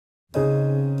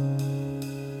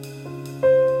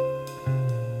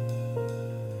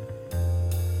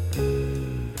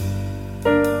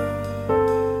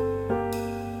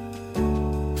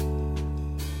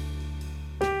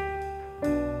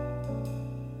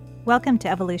Welcome to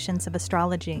Evolutions of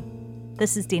Astrology.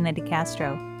 This is Dena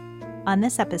DeCastro. On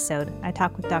this episode, I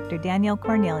talk with Dr. Danielle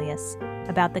Cornelius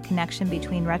about the connection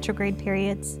between retrograde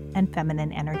periods and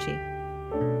feminine energy.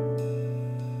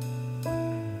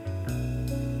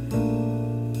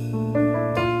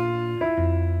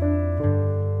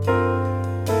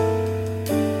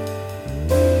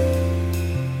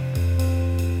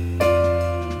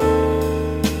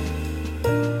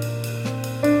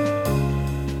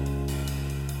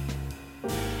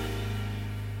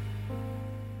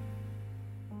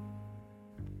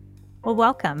 Well,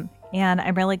 welcome. And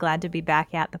I'm really glad to be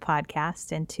back at the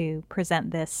podcast and to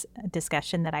present this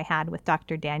discussion that I had with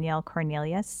Dr. Danielle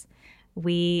Cornelius.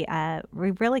 We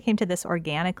really came to this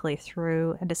organically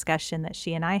through a discussion that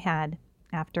she and I had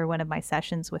after one of my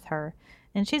sessions with her.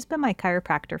 And she's been my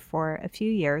chiropractor for a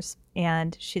few years,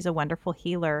 and she's a wonderful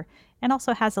healer and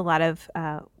also has a lot of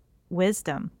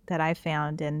wisdom that I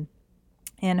found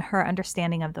in her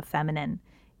understanding of the feminine.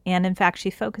 And in fact, she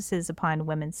focuses upon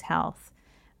women's health.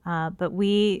 But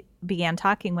we began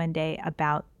talking one day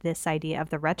about this idea of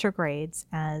the retrogrades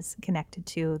as connected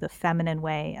to the feminine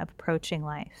way of approaching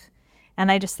life.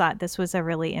 And I just thought this was a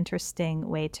really interesting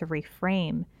way to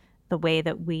reframe the way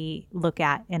that we look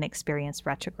at and experience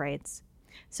retrogrades.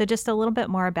 So just a little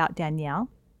bit more about Danielle.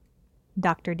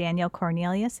 Dr. Danielle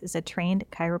Cornelius is a trained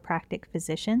chiropractic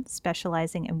physician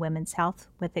specializing in women's health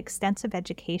with extensive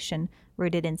education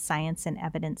rooted in science and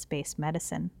evidence-based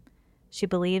medicine. She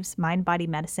believes mind-body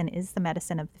medicine is the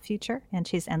medicine of the future, and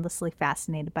she's endlessly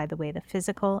fascinated by the way the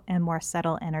physical and more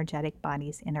subtle energetic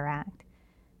bodies interact.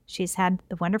 She's had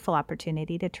the wonderful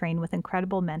opportunity to train with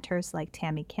incredible mentors like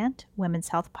Tammy Kent, women's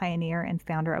health pioneer and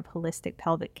founder of Holistic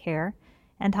Pelvic Care,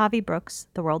 and Javi Brooks,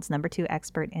 the world's #2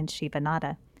 expert in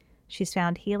Shivanata. She's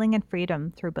found healing and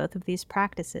freedom through both of these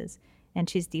practices, and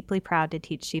she's deeply proud to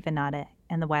teach Shivanata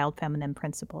and the wild feminine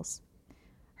principles.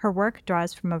 Her work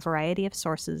draws from a variety of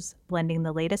sources, blending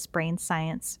the latest brain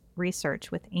science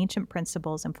research with ancient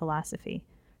principles and philosophy.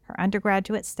 Her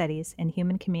undergraduate studies in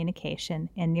human communication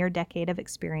and near-decade of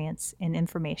experience in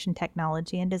information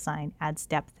technology and design adds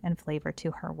depth and flavor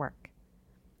to her work.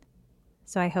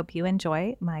 So I hope you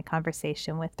enjoy my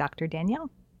conversation with Dr. Danielle.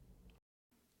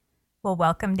 Well,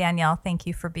 welcome, Danielle. Thank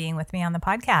you for being with me on the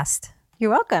podcast.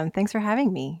 You're welcome. Thanks for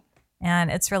having me.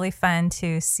 And it's really fun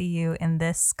to see you in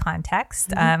this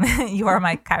context. You are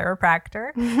my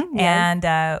chiropractor, Yes. and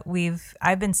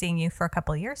I've been seeing you for a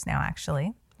couple of years now,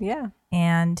 actually. Yeah.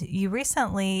 And you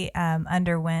recently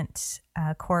underwent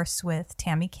a course with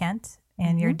Tammy Kent,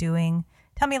 and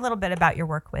tell me a little bit about your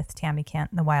work with Tammy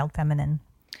Kent and the Wild Feminine.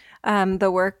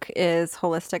 The work is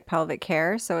holistic pelvic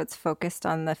care, so it's focused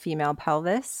on the female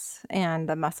pelvis and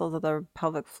the muscles of the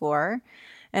pelvic floor.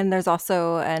 And there's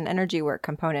also an energy work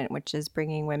component, which is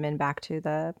bringing women back to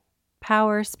the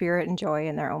power, spirit, and joy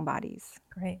in their own bodies.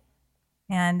 Great.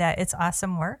 And it's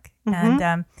awesome work.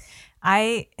 And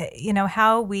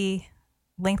how we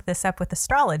link this up with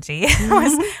astrology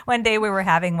was one day we were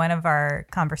having one of our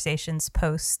conversations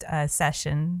post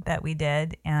session that we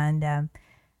did, and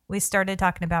we started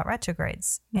talking about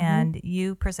retrogrades. And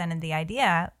you presented the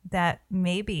idea that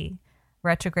maybe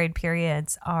retrograde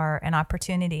periods are an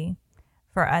opportunity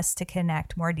for us to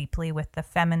connect more deeply with the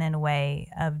feminine way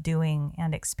of doing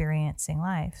and experiencing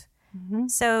life.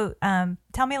 So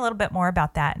tell me a little bit more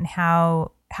about that and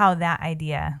how that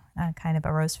idea kind of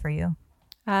arose for you.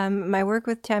 My work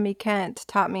with Tammy Kent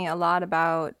taught me a lot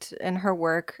about, in her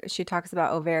work, she talks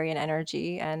about ovarian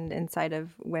energy, and inside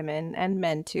of women and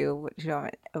men too, which don't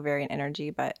have ovarian energy,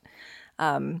 but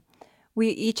we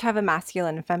each have a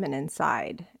masculine and feminine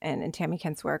side. And in Tammy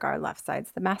Kent's work, our left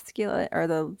side's the masculine or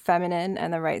the feminine,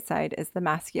 and the right side is the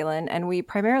masculine. And we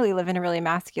primarily live in a really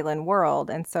masculine world.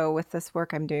 And so with this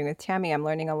work I'm doing with Tammy, I'm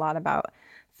learning a lot about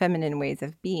feminine ways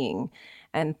of being.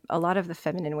 And a lot of the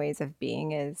feminine ways of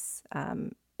being is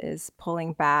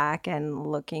pulling back and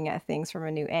looking at things from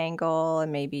a new angle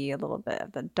and maybe a little bit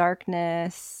of the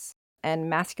darkness.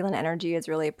 And masculine energy is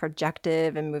really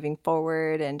projective and moving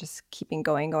forward and just keeping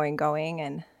going.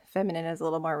 And feminine is a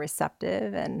little more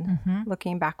receptive and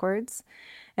looking backwards.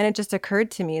 And it just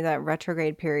occurred to me that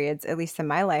retrograde periods, at least in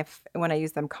my life, when I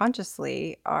use them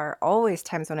consciously, are always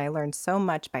times when I learn so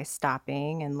much by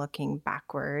stopping and looking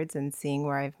backwards and seeing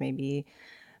where I've maybe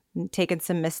taken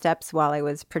some missteps while I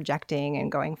was projecting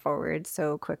and going forward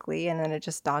so quickly. And then it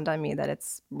just dawned on me that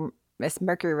it's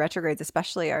Mercury retrogrades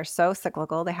especially are so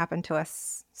cyclical. They happen to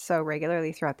us so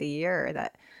regularly throughout the year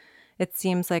that it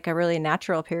seems like a really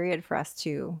natural period for us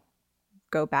to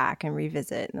go back and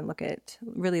revisit and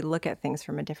really look at things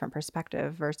from a different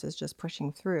perspective versus just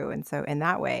pushing through. And so in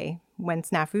that way, when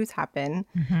snafus happen,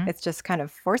 it's just kind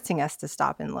of forcing us to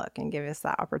stop and look and give us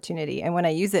that opportunity. And when I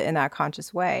use it in that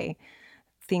conscious way,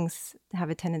 things have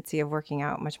a tendency of working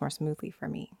out much more smoothly for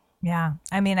me. Yeah.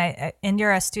 I mean, and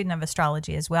you're a student of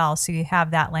astrology as well. So you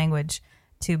have that language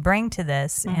to bring to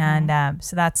this. And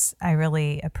so I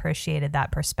really appreciated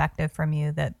that perspective from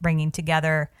you, that bringing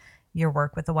together your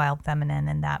work with the wild feminine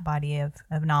and that body of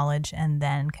knowledge, and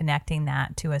then connecting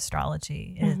that to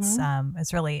astrology.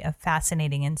 It's really a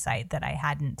fascinating insight that I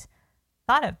hadn't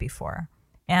thought of before.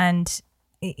 And,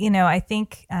 I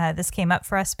think this came up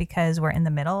for us because we're in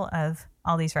the middle of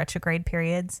all these retrograde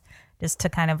periods. Just to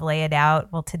kind of lay it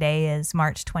out, well, today is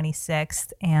March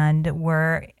 26th, and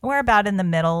we're about in the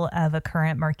middle of a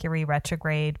current Mercury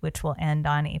retrograde, which will end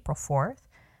on April 4th,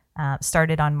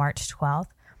 started on March 12th.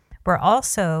 We're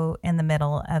also in the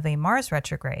middle of a Mars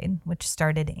retrograde, which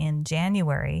started in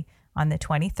January on the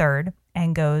 23rd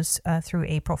and goes through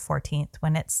April 14th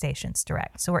when it stations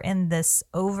direct. So we're in this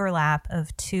overlap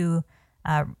of two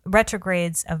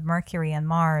retrogrades of Mercury and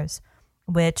Mars,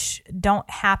 which don't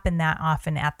happen that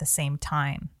often at the same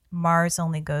time. Mars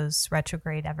only goes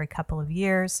retrograde every couple of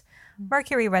years.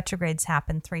 Mercury retrogrades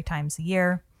happen 3 times a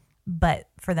year, but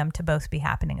for them to both be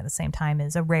happening at the same time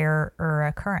is a rarer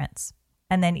occurrence.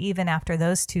 And then even after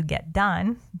those two get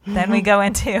done, then we go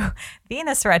into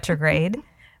Venus retrograde,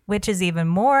 which is even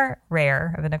more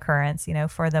rare of an occurrence,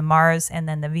 for the Mars and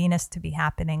then the Venus to be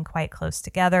happening quite close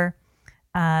together.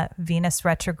 Venus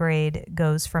retrograde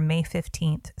goes from May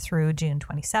 15th through June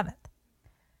 27th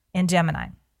in Gemini.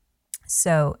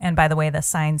 So, and by the way, the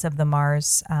signs of the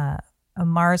Mars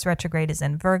retrograde is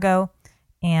in Virgo,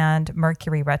 and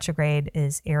Mercury retrograde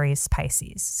is Aries,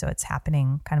 Pisces. So it's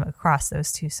happening kind of across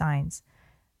those two signs.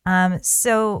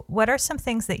 So what are some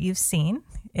things that you've seen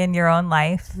in your own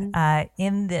life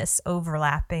in this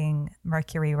overlapping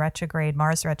Mercury retrograde,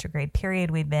 Mars retrograde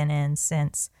period we've been in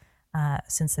since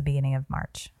the beginning of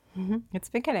March? It's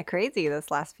been kind of crazy this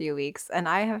last few weeks, and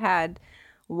I have had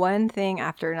one thing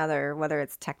after another, whether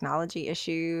it's technology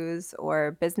issues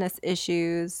or business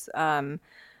issues. I've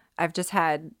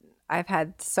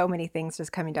had so many things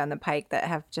just coming down the pike that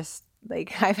have just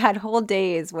I've had whole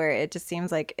days where it just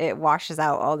seems like it washes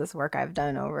out all this work I've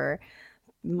done over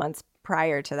months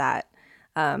prior to that.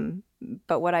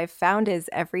 But what I've found is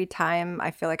every time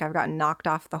I feel like I've gotten knocked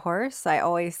off the horse, I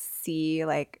always see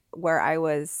where I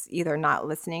was either not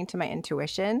listening to my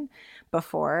intuition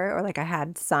before, or I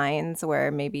had signs where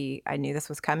maybe I knew this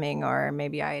was coming, or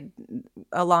maybe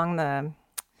along the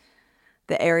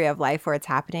area of life where it's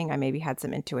happening, I maybe had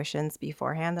some intuitions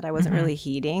beforehand that I wasn't really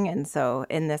heeding. And so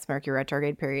in this Mercury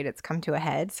retrograde period, it's come to a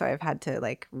head. So I've had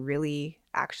to really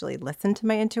actually listen to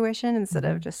my intuition instead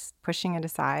of just pushing it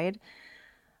aside.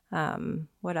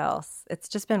 What else? It's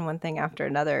just been one thing after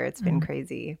another. It's been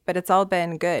crazy, but it's all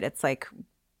been good. It's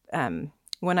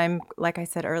when I'm, like I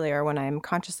said earlier, when I'm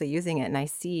consciously using it and I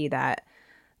see that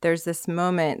there's this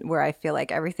moment where I feel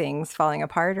like everything's falling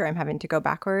apart or I'm having to go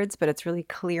backwards, but it's really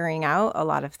clearing out a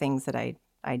lot of things that I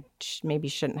maybe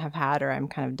shouldn't have had, or I'm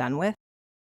kind of done with.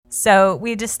 So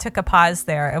we just took a pause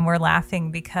there, and we're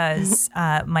laughing because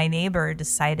my neighbor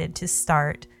decided to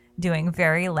start doing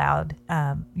very loud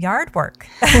yard work,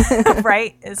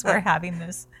 right, as we're having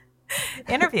this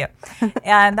interview.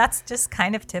 And that's just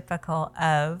kind of typical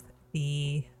of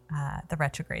the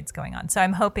retrogrades going on. So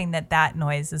I'm hoping that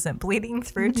noise isn't bleeding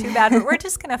through too bad, but we're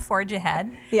just going to forge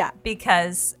ahead. Yeah.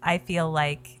 Because I feel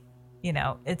like,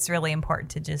 it's really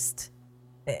important to just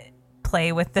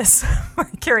play with this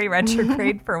Mercury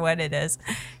retrograde for what it is,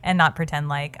 and not pretend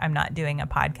like I'm not doing a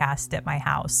podcast at my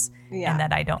house and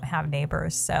that I don't have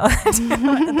neighbors, so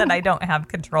that I don't have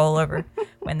control over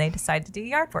when they decide to do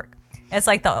yard work. It's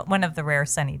like one of the rare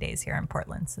sunny days here in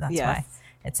Portland, so that's why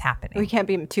it's happening. We can't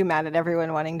be too mad at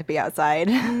everyone wanting to be outside.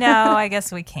 No, I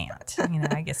guess we can't.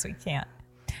 I guess we can't.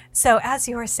 So as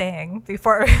you were saying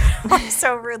before I was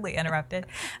so rudely interrupted,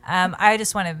 I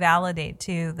just want to validate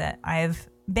too that I've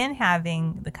been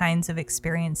having the kinds of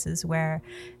experiences where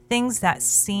things that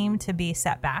seem to be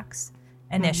setbacks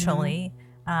initially,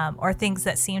 or things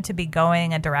that seem to be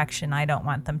going a direction I don't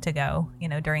want them to go,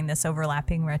 during this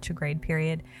overlapping retrograde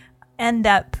period, end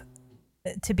up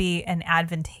to be an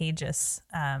advantageous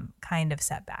kind of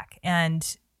setback.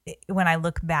 And when I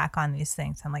look back on these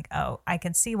things, I'm like, oh, I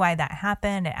can see why that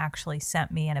happened. It actually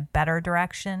sent me in a better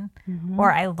direction,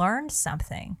 or I learned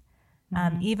something.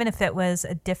 Even if it was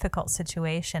a difficult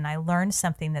situation, I learned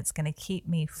something that's going to keep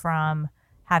me from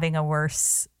having a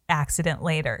worse accident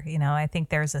later. I think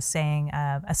there's a saying,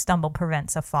 a stumble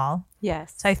prevents a fall.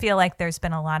 Yes. So I feel like there's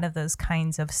been a lot of those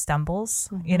kinds of stumbles,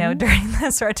 during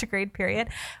this retrograde period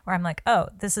where I'm like, oh,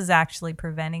 this is actually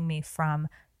preventing me from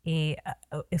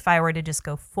if I were to just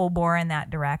go full bore in that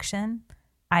direction,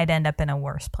 I'd end up in a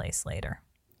worse place later.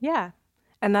 Yeah.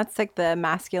 And that's like the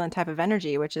masculine type of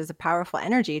energy, which is a powerful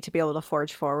energy to be able to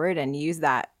forge forward and use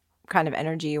that kind of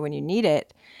energy when you need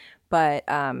it. But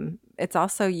it's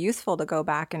also useful to go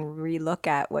back and relook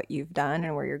at what you've done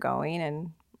and where you're going,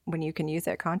 and when you can use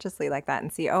it consciously like that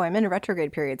and see, oh, I'm in a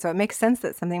retrograde period. So it makes sense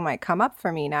that something might come up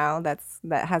for me now that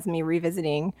has me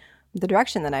revisiting the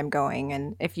direction that I'm going.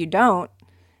 And if you don't,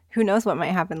 who knows what might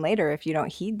happen later if you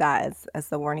don't heed that as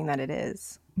the warning that it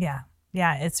is. Yeah.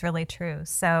 Yeah, it's really true.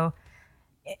 So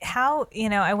how,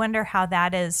 I wonder how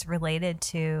that is related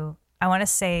to, I want to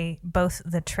say, both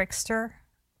the trickster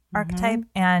archetype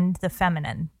and the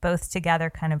feminine, both together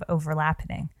kind of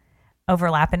overlapping.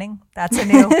 That's a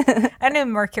new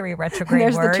Mercury retrograde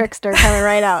There's word. The trickster coming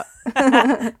right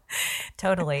out.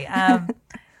 Totally.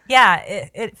 Yeah,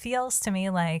 it feels to me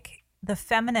like the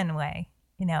feminine way,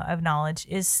 of knowledge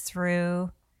is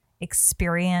through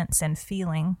experience and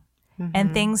feeling.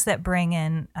 And things that bring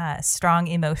in strong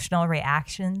emotional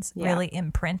reactions really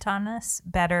imprint on us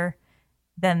better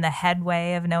than the head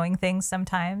way of knowing things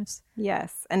sometimes.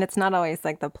 Yes. And it's not always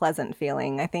like the pleasant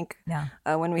feeling. I think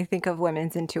when we think of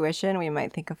women's intuition, we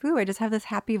might think of, ooh, I just have this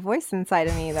happy voice inside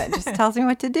of me that just tells me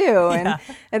what to do. And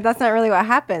that's not really what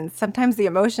happens. Sometimes the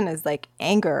emotion is like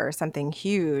anger or something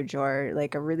huge, or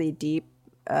like a really deep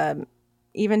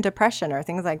even depression or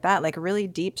things like that. Like really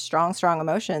deep, strong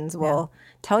emotions will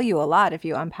tell you a lot if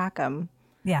you unpack them.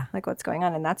 Yeah. Like what's going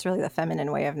on. And that's really the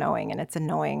feminine way of knowing. And it's a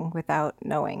knowing without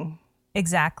knowing.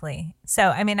 Exactly. So,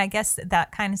 I mean, I guess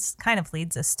that kind of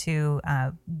leads us to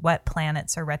what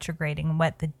planets are retrograding,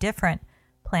 what the different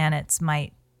planets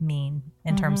might mean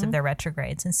in terms of their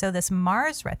retrogrades. And so this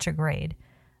Mars retrograde,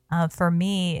 for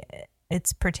me,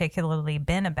 it's particularly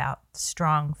been about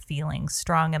strong feelings,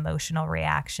 strong emotional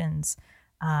reactions,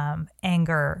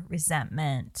 anger,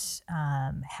 resentment,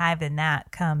 having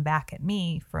that come back at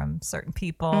me from certain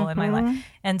people in my life.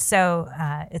 And so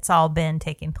it's all been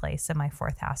taking place in my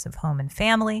fourth house of home and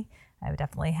family. I've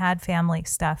definitely had family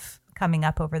stuff coming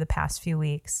up over the past few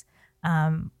weeks.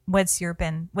 What's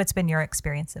been your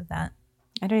experience of that?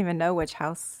 I don't even know which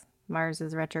house Mars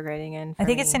is retrograding in. I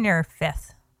think it's in your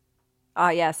fifth. Oh,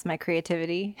 yes, my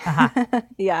creativity.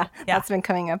 Yeah, that's been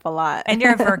coming up a lot. And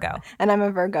you're a Virgo. And I'm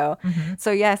a Virgo.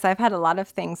 So, yes, I've had a lot of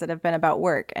things that have been about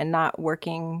work and not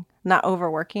overworking.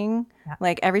 Yeah.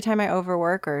 Like every time I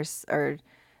overwork or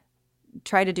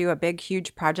try to do a big,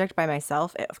 huge project by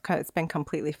myself, it's been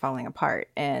completely falling apart.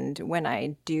 And when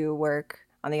I do work,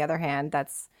 on the other hand,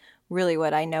 that's really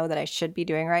what I know that I should be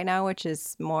doing right now, which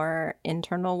is more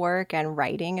internal work, and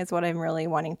writing is what I'm really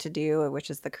wanting to do, which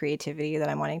is the creativity that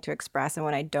I'm wanting to express. And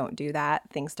when I don't do that,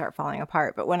 things start falling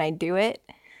apart. But when I do it,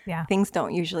 things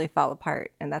don't usually fall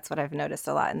apart. And that's what I've noticed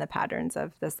a lot in the patterns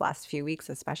of this last few weeks,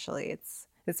 especially.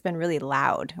 It's been really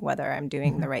loud, whether I'm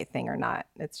doing the right thing or not.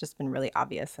 It's just been really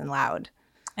obvious and loud.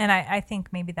 And I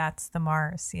think maybe that's the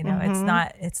Mars,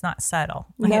 it's not subtle.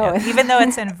 No. Even though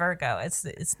it's in Virgo,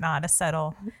 it's not a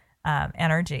subtle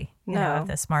energy, of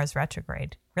this Mars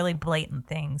retrograde. Really blatant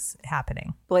things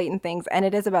happening. Blatant things. And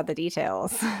it is about the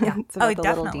details. Yeah. It's about the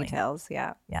definitely. little details.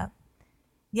 Yeah. Yeah.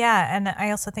 Yeah. And I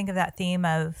also think of that theme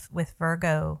with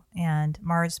Virgo and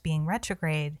Mars being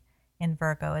retrograde in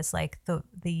Virgo is like the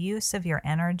use of your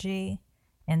energy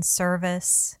in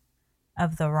service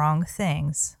of the wrong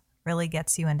things really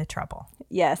gets you into trouble.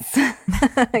 Yes.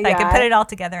 I could put it all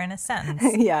together in a sentence.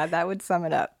 Yeah, that would sum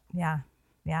it up. Yeah.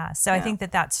 Yeah. So I think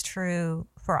that's true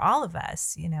for all of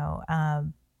us,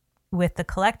 with the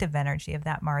collective energy of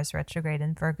that Mars retrograde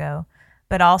in Virgo,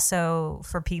 but also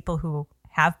for people who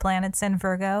have planets in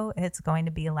Virgo, it's going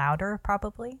to be louder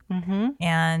probably.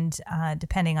 And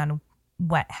depending on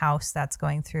what house that's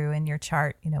going through in your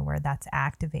chart, where that's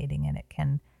activating, and it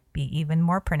can be even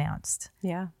more pronounced.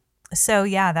 Yeah. So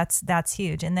that's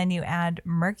huge. And then you add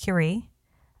Mercury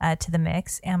to the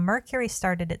mix, and Mercury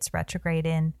started its retrograde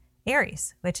in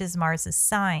Aries, which is Mars's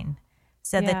sign.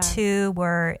 So the two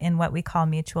were in what we call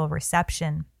mutual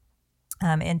reception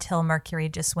until Mercury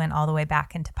just went all the way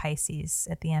back into Pisces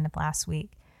at the end of last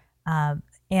week.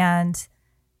 And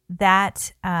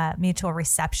that mutual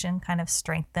reception kind of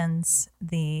strengthens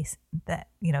the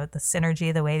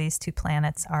synergy, the way these two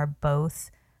planets are both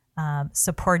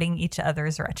supporting each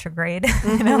other's retrograde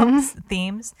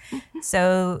themes.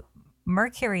 So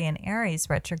Mercury in Aries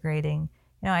retrograding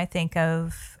I think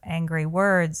of angry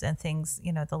words and things,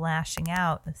 the lashing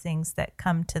out, the things that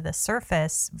come to the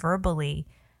surface verbally,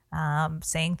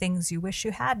 saying things you wish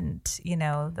you hadn't,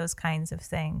 those kinds of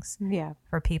things Yeah.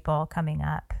 for people coming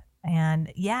up.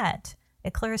 And yet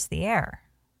it clears the air,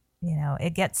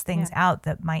 it gets things out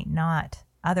that might not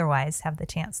otherwise have the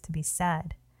chance to be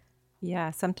said.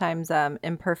 Yeah, sometimes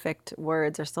imperfect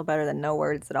words are still better than no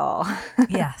words at all.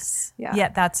 Yes. Yeah. Yeah,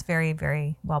 that's very,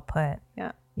 very well put.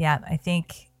 Yeah. Yeah, I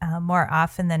think more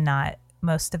often than not,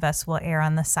 most of us will err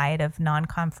on the side of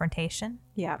non-confrontation.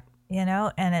 Yeah.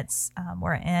 And it's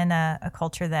we're in a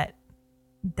culture that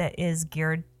is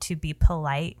geared to be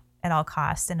polite at all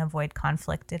costs and avoid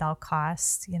conflict at all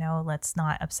costs. Let's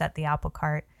not upset the apple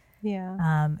cart.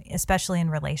 Yeah. Especially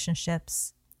in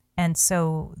relationships. And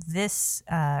so this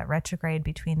retrograde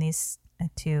between these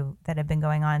two that have been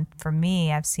going on, for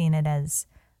me, I've seen it as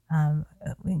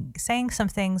saying some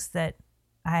things that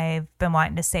I've been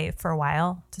wanting to say for a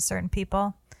while to certain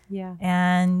people. Yeah.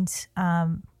 And,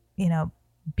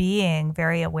 being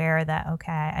very aware that,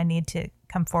 okay, I need to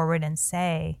come forward and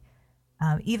say,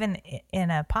 even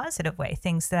in a positive way,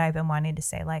 things that I've been wanting to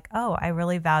say, like, oh, I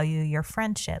really value your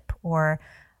friendship, or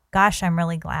gosh, I'm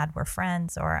really glad we're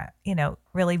friends, or,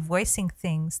 really voicing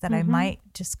things that I might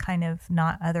just kind of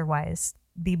not otherwise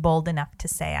be bold enough to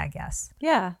say, I guess.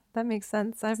 Yeah, that makes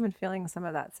sense. I've been feeling some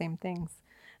of that same things.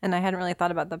 And I hadn't really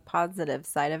thought about the positive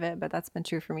side of it, but that's been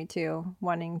true for me too.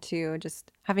 Wanting to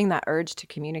just having that urge to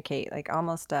communicate, like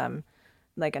almost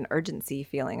like an urgency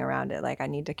feeling around it. Like I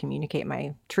need to communicate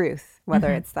my truth,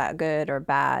 whether it's that good or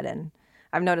bad. And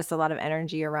I've noticed a lot of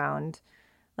energy around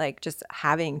like just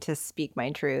having to speak my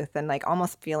truth and like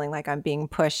almost feeling like I'm being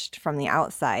pushed from the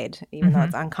outside, even though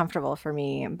it's uncomfortable for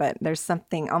me. But there's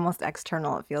something almost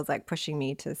external, it feels like, pushing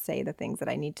me to say the things that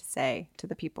I need to say to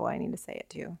the people I need to say it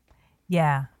to.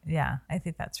 Yeah, I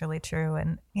think that's really true.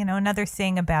 And, another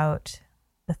thing about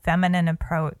the feminine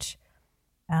approach,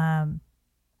 I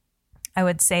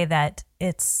would say that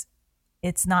it's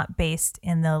not based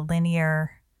in the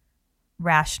linear,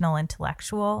 rational,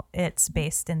 intellectual. It's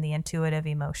based in the intuitive,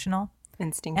 emotional.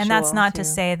 Instinctual. And that's not too. to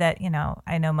say that,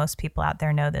 I know most people out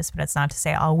there know this, but it's not to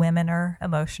say all women are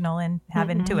emotional and have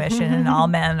intuition and all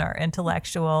men are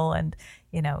intellectual and,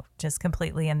 just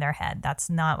completely in their head. That's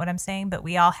not what I'm saying. But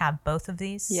we all have both of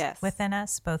these within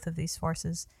us, both of these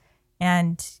forces.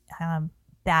 And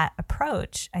that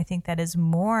approach, I think that is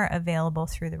more available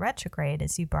through the retrograde,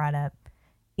 as you brought up,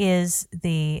 is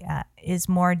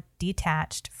more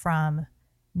detached from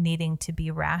needing to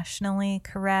be rationally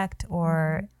correct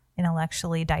or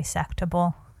intellectually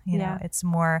dissectable. It's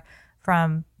more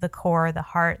from the core, the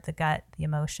heart, the gut, the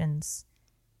emotions,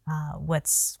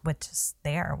 what's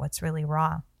there, what's really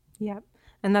raw. Yep.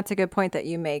 And that's a good point that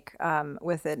you make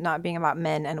with it not being about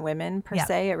men and women per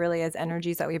se. It really is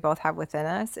energies that we both have within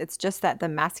us. It's just that the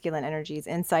masculine energies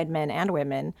inside men and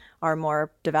women are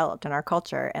more developed in our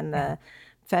culture, and the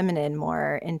feminine,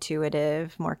 more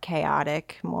intuitive, more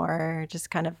chaotic, more just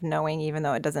kind of knowing, even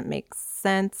though it doesn't make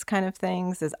sense kind of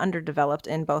things, is underdeveloped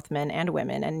in both men and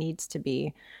women and needs to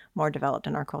be more developed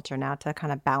in our culture now to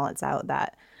kind of balance out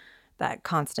that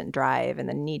constant drive and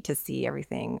the need to see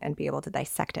everything and be able to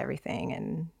dissect everything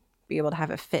and be able to have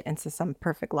it fit into some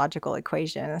perfect logical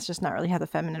equation. That's just not really how the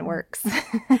feminine works.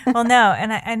 Well, no.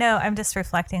 And I know I'm just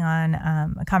reflecting on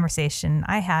a conversation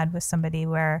I had with somebody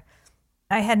where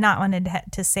I had not wanted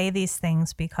to say these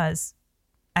things because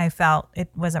I felt it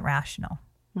wasn't rational.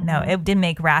 No, it didn't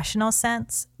make rational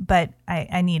sense, but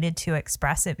I needed to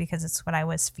express it because it's what I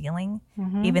was feeling,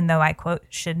 even though I, quote,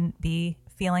 shouldn't be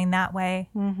feeling that way.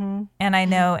 And I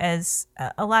know as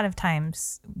a lot of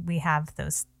times we have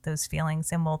those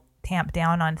feelings and we'll tamp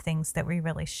down on things that we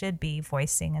really should be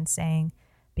voicing and saying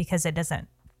because it doesn't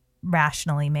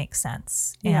rationally make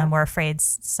sense. And we're afraid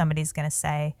somebody's going to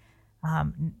say,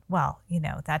 well,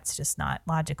 that's just not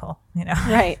logical,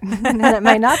 Right. And it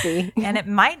might not be. And it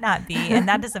might not be. And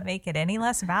that doesn't make it any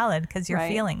less valid because you're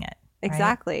feeling it.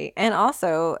 Exactly. Right? And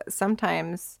also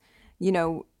sometimes,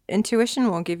 intuition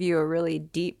will give you a really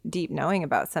deep, deep knowing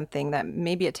about something that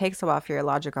maybe it takes a while for your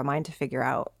logical mind to figure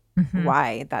out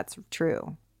why that's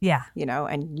true. Yeah.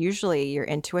 And usually your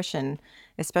intuition,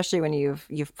 especially when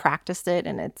you've practiced it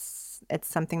and it's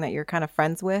something that you're kind of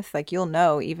friends with, like you'll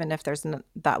know even if there's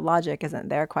that logic isn't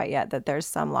there quite yet, that there's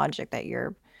some logic that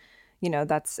you're,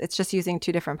 it's just using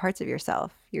two different parts of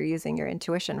yourself. You're using your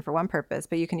intuition for one purpose,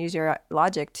 but you can use your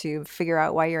logic to figure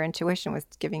out why your intuition was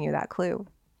giving you that clue.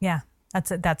 Yeah.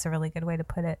 That's a really good way to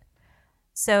put it.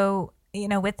 So,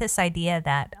 with this idea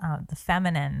that the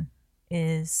feminine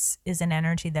is an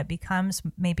energy that becomes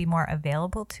maybe more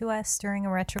available to us during a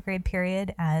retrograde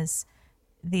period as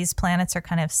these planets are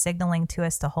kind of signaling to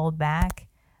us to hold back.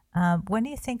 What do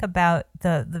you think about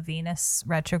the Venus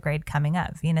retrograde coming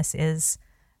up? Venus is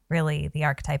really the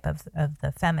archetype of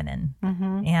the feminine,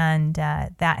 and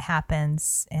that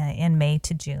happens in May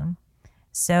to June.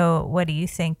 So what do you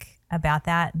think about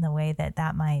that and the way that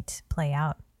that might play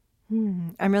out?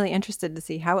 I'm really interested to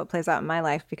see how it plays out in my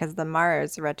life because the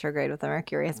Mars retrograde with the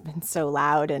Mercury has been so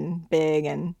loud and big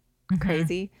and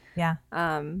crazy. Yeah.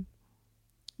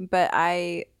 But and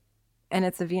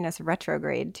it's a Venus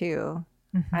retrograde too.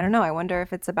 I don't know. I wonder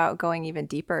if it's about going even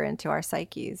deeper into our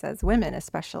psyches as women,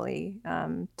 especially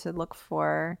to look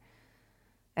for.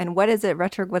 And what is it?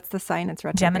 What's the sign it's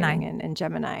retrograding in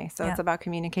Gemini? So it's about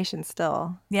communication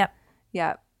still. Yep.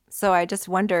 Yep. So I just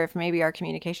wonder if maybe our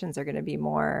communications are going to be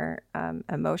more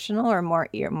emotional or more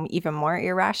even more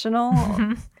irrational,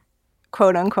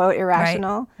 quote unquote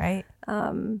irrational. Right.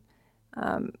 And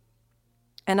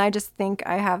I just think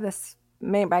I have this.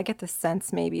 Maybe I get the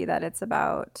sense maybe that it's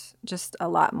about just a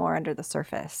lot more under the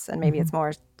surface, and maybe it's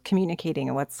more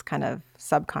communicating what's kind of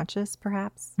subconscious,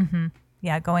 perhaps.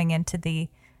 Yeah, going into the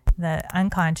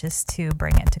unconscious to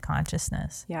bring it to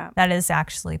consciousness. Yeah, that is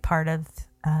actually part of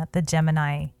the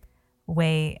Gemini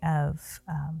way of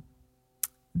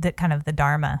the kind of the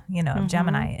Dharma, of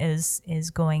Gemini is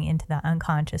going into the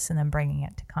unconscious and then bringing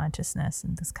it to consciousness,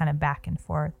 and this kind of back and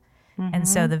forth. And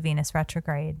so the Venus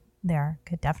retrograde there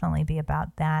could definitely be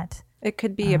about that. It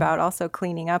could be about also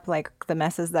cleaning up like the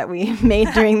messes that we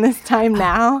made during this time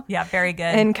now. Yeah, very good.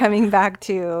 And coming back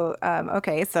to,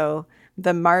 okay, so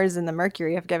the Mars and the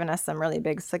Mercury have given us some really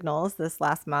big signals this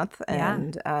last month.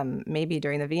 And maybe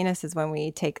during the Venus is when we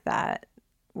take that,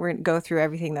 we're going to go through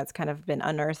everything that's kind of been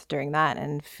unearthed during that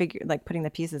and putting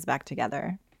the pieces back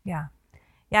together. Yeah.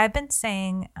 Yeah, I've been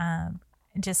saying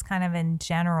just kind of in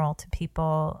general to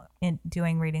people in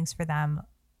doing readings for them,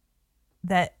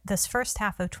 that this first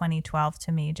half of 2012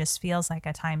 to me just feels like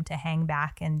a time to hang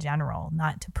back in general,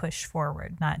 not to push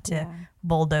forward, not to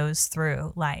bulldoze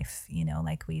through life,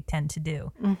 like we tend to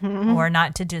do, or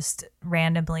not to just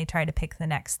randomly try to pick the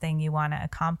next thing you want to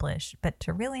accomplish, but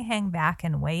to really hang back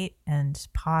and wait and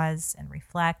pause and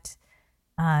reflect.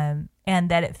 And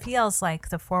that it feels like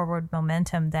the forward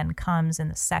momentum then comes in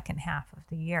the second half of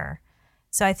the year.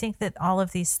 So I think that all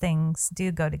of these things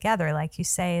do go together. Like you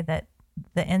say, that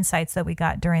the insights that we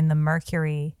got during the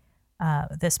Mercury,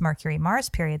 this Mercury-Mars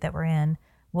period that we're in,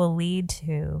 will lead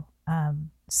to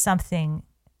something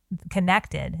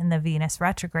connected in the Venus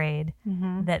retrograde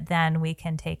that then we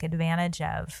can take advantage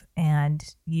of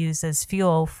and use as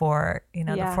fuel for,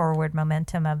 the forward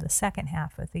momentum of the second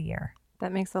half of the year.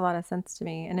 That makes a lot of sense to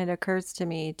me. And it occurs to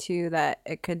me, too, that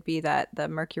it could be that the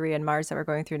Mercury and Mars that we're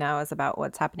going through now is about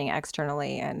what's happening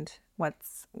externally, and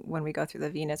when we go through the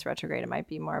Venus retrograde, it might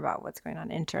be more about what's going on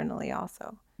internally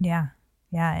also. Yeah.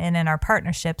 Yeah. And in our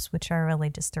partnerships, which are really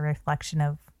just a reflection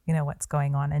of, what's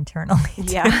going on internally. Too.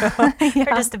 Yeah. They're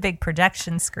just a big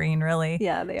projection screen, really.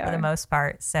 Yeah, they are. For the most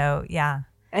part. So, yeah.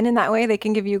 And in that way, they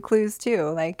can give you clues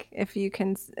too. Like if you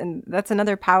can, and that's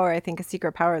another power, I think a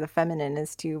secret power of the feminine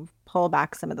is to pull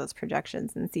back some of those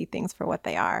projections and see things for what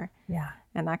they are. Yeah.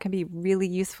 And that can be really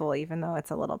useful, even though it's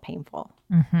a little painful.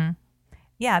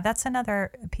 Yeah, that's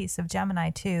another piece of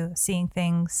Gemini too, seeing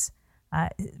things,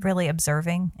 really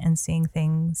observing and seeing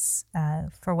things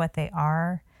for what they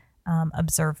are,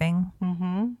 observing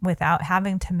without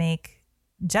having to make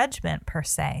judgment per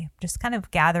se, just kind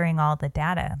of gathering all the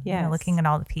data, looking at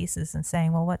all the pieces and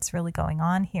saying, well, what's really going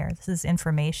on here? This is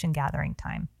information gathering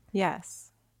time.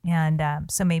 Yes. And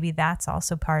so maybe that's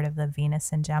also part of the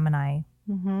Venus and Gemini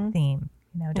theme,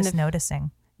 just noticing.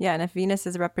 Yeah, and if Venus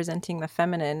is representing the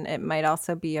feminine, it might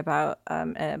also be about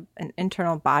an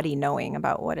internal body knowing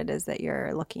about what it is that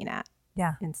you're looking at.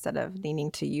 Yeah. Instead of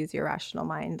needing to use your rational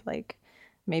mind, like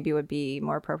maybe would be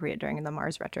more appropriate during the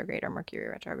Mars retrograde or Mercury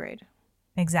retrograde.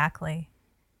 Exactly.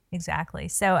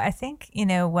 So I think,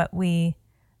 what we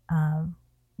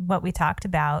talked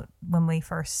about when we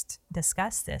first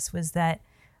discussed this was that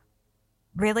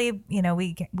really,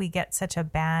 we get such a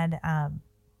bad,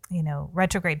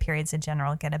 retrograde periods in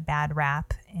general get a bad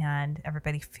rap, and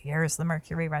everybody fears the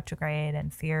Mercury retrograde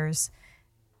and fears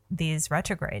these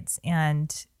retrogrades.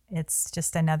 And it's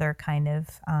just another kind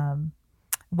of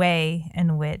way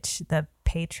in which the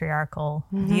patriarchal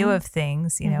view of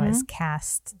things, is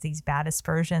cast these bad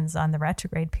aspersions on the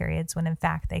retrograde periods, when in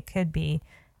fact they could be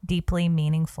deeply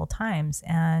meaningful times.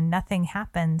 And nothing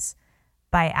happens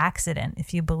by accident.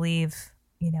 If you believe,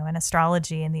 in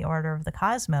astrology and the order of the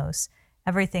cosmos,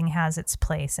 everything has its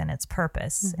place and its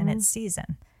purpose and its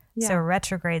season. Yeah. So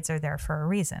retrogrades are there for a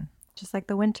reason. Just like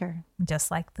the winter.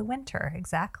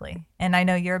 Exactly. And I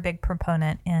know you're a big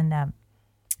proponent in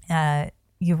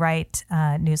You write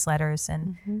newsletters,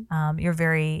 and you're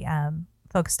very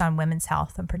focused on women's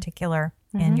health in particular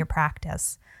in your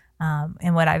practice.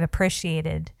 And what I've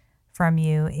appreciated from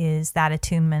you is that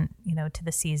attunement, to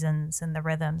the seasons and the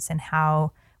rhythms, and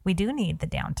how we do need the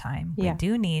downtime. Yeah. We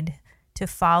do need to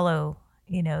follow,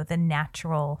 the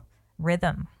natural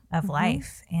rhythm of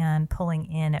life, and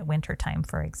pulling in at wintertime,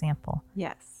 for example.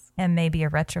 Yes. And maybe a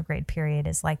retrograde period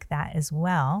is like that as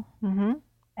well. Mm-hmm.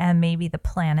 And maybe the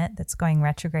planet that's going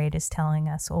retrograde is telling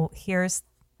us, well, here's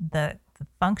the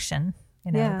function,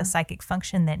 the psychic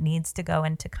function that needs to go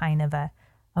into kind of a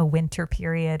winter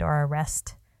period or a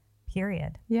rest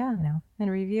period. Yeah. And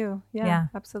review. Yeah,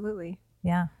 absolutely.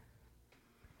 Yeah.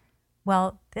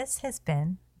 Well, this has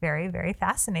been very, very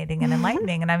fascinating and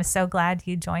enlightening. And I'm so glad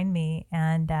you joined me,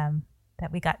 and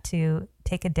that we got to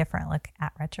take a different look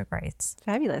at retrogrades.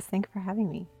 Fabulous. Thank you for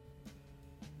having me.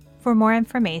 For more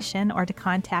information or to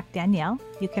contact Danielle,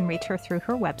 you can reach her through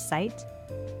her website,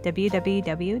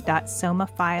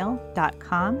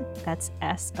 www.somaphile.com. That's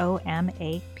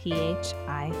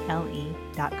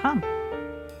SOMAPHILE.com.